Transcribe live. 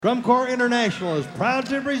Drum Corps International is proud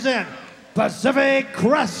to present Pacific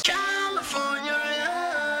Crest.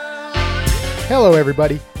 Hello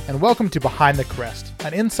everybody, and welcome to Behind the Crest,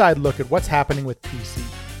 an inside look at what's happening with PC.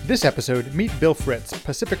 This episode, meet Bill Fritz,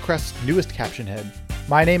 Pacific Crest's newest caption head.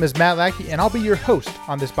 My name is Matt Lackey, and I'll be your host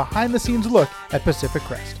on this behind-the-scenes look at Pacific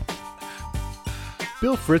Crest.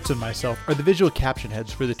 Bill Fritz and myself are the visual caption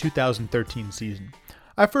heads for the 2013 season.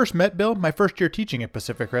 I first met Bill my first year teaching at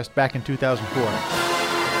Pacific Crest back in 2004.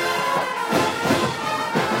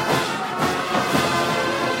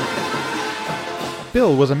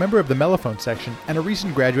 Bill was a member of the mellophone section and a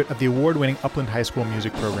recent graduate of the award-winning Upland High School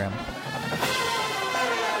music program.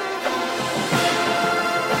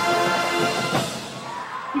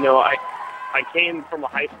 You know, I came from a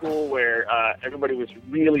high school where everybody was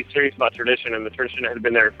really serious about tradition, and the tradition had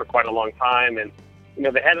been there for quite a long time. And, you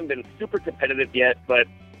know, they hadn't been super competitive yet, but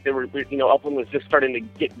they were, you know, Upland was just starting to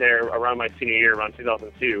get there around my senior year, around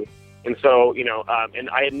 2002. And so, you know, and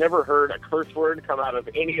I had never heard a curse word come out of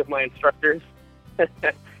any of my instructors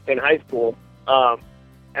in high school.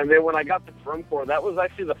 And then when I got to drum corps, that was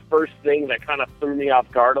actually the first thing that kind of threw me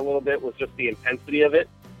off guard a little bit, was just the intensity of it.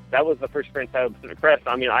 That was the first experience I had with Pacific Crest.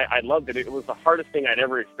 I mean, I loved it. It was the hardest thing I'd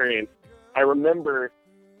ever experienced. I remember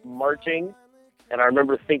marching, and I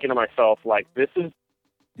remember thinking to myself, like, this is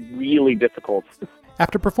really difficult.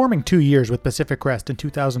 After performing 2 years with Pacific Crest in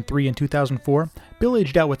 2003 and 2004, Bill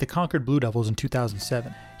aged out with the Concord Blue Devils in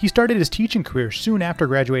 2007. He started his teaching career soon after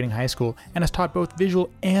graduating high school and has taught both visual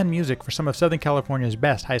and music for some of Southern California's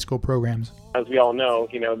best high school programs. As we all know,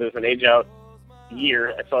 you know, there's an age out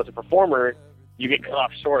year, so as a performer, you get cut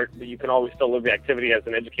off short, but you can always still live the activity as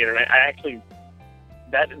an educator. And I actually,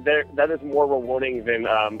 that is more rewarding than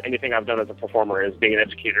anything I've done as a performer, is being an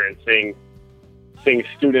educator and seeing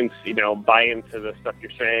students, you know, buy into the stuff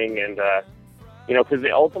you're saying, and you know, because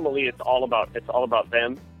ultimately it's all about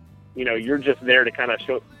them. You know, you're just there to kind of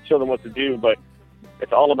show them what to do, but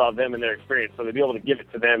it's all about them and their experience. So to be able to give it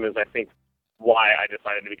to them is, I think, why I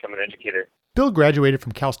decided to become an educator. Bill graduated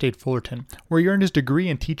from Cal State Fullerton, where he earned his degree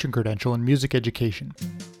and teaching credential in music education.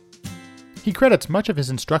 He credits much of his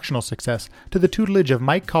instructional success to the tutelage of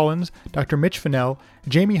Mike Collins, Dr. Mitch Fennell,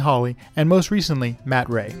 Jamie Hawley, and most recently, Matt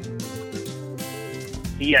Ray.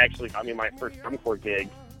 He actually got me my first drum corps gig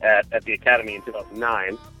at the Academy in 2009,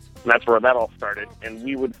 and that's where that all started. And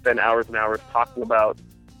we would spend hours and hours talking about,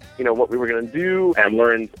 you know, what we were going to do, and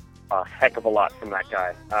learned a heck of a lot from that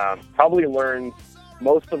guy. Probably learned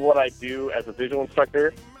most of what I do as a visual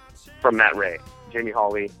instructor from Matt Ray, Jamie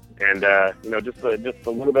Hawley, and you know, just a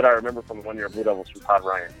little bit I remember from the 1 year Blue Devils from Todd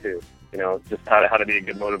Ryan too. You know, just how to be a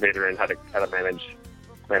good motivator and how to manage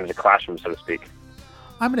a classroom, so to speak.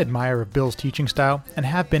 I'm an admirer of Bill's teaching style and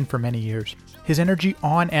have been for many years. His energy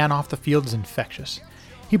on and off the field is infectious.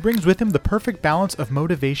 He brings with him the perfect balance of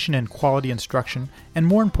motivation and quality instruction, and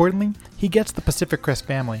more importantly, he gets the Pacific Crest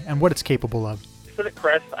family and what it's capable of. Pacific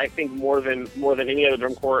Crest, I think more than any other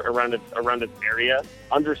drum corps around its area,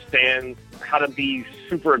 understands how to be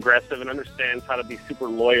super aggressive and understands how to be super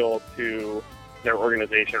loyal to their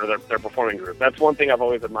organization or their performing group. That's one thing I've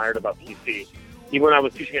always admired about PC. Even when I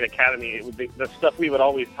was teaching at Academy, it would be, the stuff we would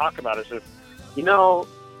always talk about is just, you know,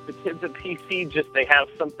 the kids at PC, just, they have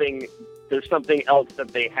something, there's something else that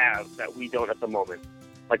they have that we don't at the moment.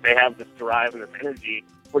 Like, they have this drive and this energy,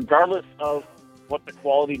 regardless of what the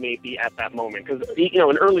quality may be at that moment. Because, you know,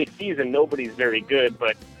 in early season, nobody's very good,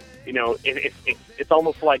 but, you know, it's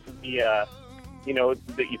almost like the, you know,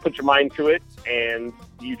 that you put your mind to it and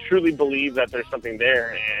you truly believe that there's something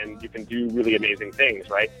there and you can do really amazing things,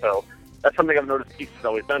 right? So that's something I've noticed Peace has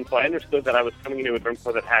always done. So I understood that I was coming into a drum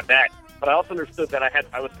corps that had that, but I also understood that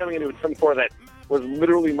I was coming into a drum corps that was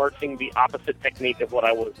literally marching the opposite technique of what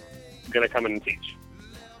I was going to come in and teach.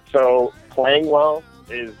 So playing well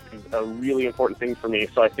is a really important thing for me.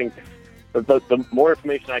 So I think the more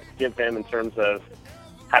information I can give them in terms of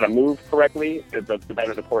how to move correctly, the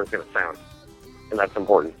better the corps is going to sound. And that's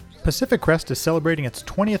important. Pacific Crest is celebrating its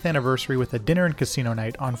 20th anniversary with a dinner and casino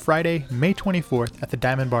night on Friday, May 24th at the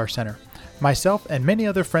Diamond Bar Center. Myself and many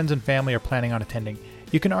other friends and family are planning on attending.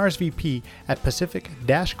 You can RSVP at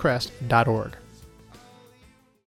pacific-crest.org.